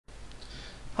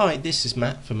Hi, this is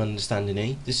Matt from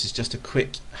understandinge. This is just a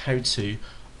quick how-to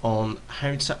on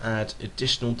how to add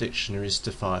additional dictionaries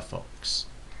to Firefox.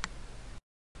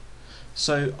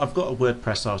 So I've got a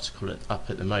WordPress article up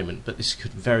at the moment, but this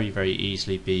could very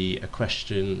easily be a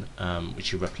question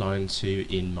which you're replying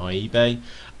to in my eBay,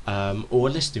 or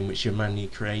a listing which you're manually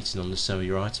creating on the sell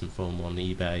your item form on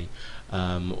eBay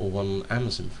or on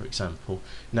Amazon, for example.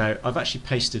 Now I've actually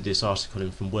pasted this article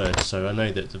in from Word, so I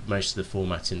know that most of the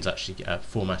formatting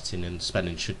and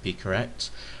spelling should be correct.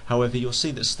 However, you'll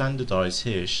see that standardise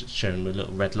here is shown with a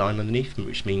little red line underneath,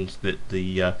 which means that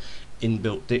the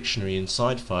inbuilt dictionary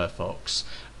inside Firefox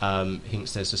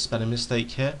thinks there's a spelling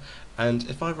mistake here, and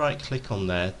if I right click on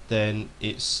there, then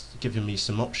it's giving me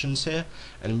some options here,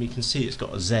 and we can see it's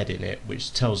got a Z in it,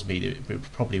 which tells me that we're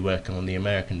probably working on the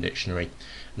American dictionary.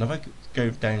 And if I go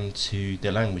down to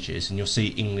the languages, and you'll see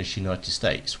English United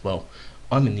States, well,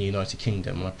 I'm in the United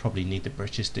Kingdom and I probably need the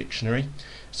British dictionary,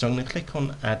 so I'm going to click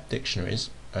on Add Dictionaries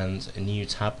and a new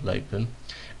tab will open,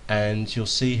 and you'll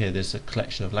see here there's a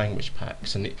collection of language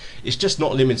packs, and it's just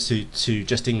not limited to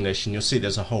just English, and you'll see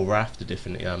there's a whole raft of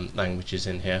different languages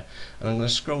in here. And I'm going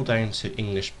to scroll down to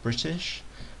English British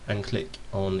and click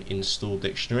on Install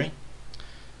Dictionary,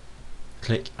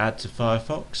 click Add to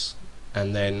Firefox,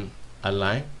 and then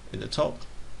Allow at the top,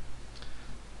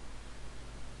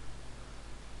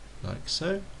 like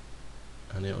so,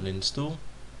 and it will install,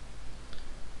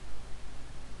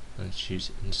 and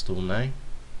choose Install Now.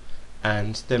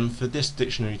 And then for this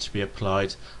dictionary to be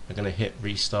applied, I'm going to hit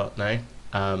Restart Now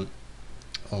on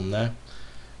there,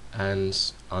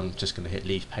 and I'm just going to hit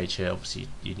Leave Page here. Obviously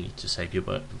you need to save your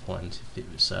work beforehand if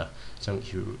it was something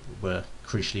you were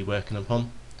crucially working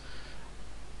upon.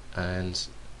 And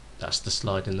that's the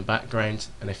slide in the background.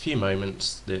 In a few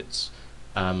moments that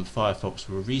Firefox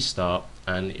will restart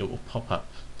and it will pop up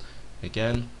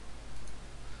again.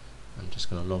 I'm just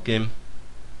going to log in.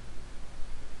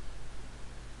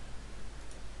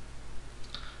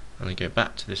 And I go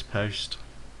back to this post,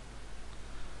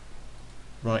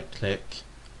 right click,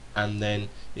 and then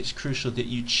it's crucial that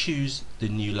you choose the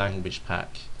new language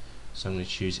pack. So I'm going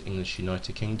to choose English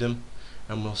United Kingdom,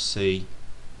 and we'll see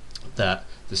that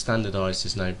the standardised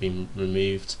has now been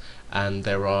removed, and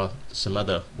there are some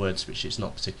other words which it's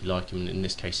not particularly liking. In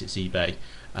this case it's eBay,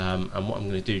 and what I'm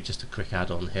going to do, just a quick add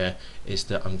on here, is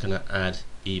that I'm going to add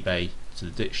eBay to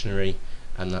the dictionary,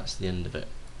 and that's the end of it.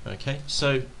 Okay,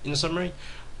 so in summary,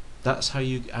 that's how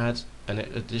you add an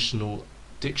additional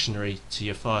dictionary to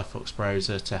your Firefox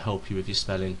browser to help you with your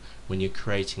spelling when you're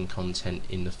creating content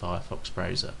in the Firefox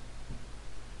browser.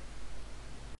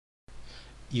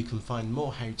 You can find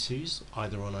more how-tos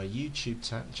either on our YouTube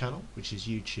channel, which is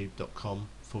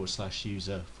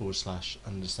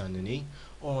youtube.com/user/understandinge,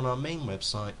 or on our main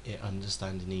website at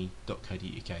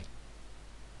understandinge.co.uk.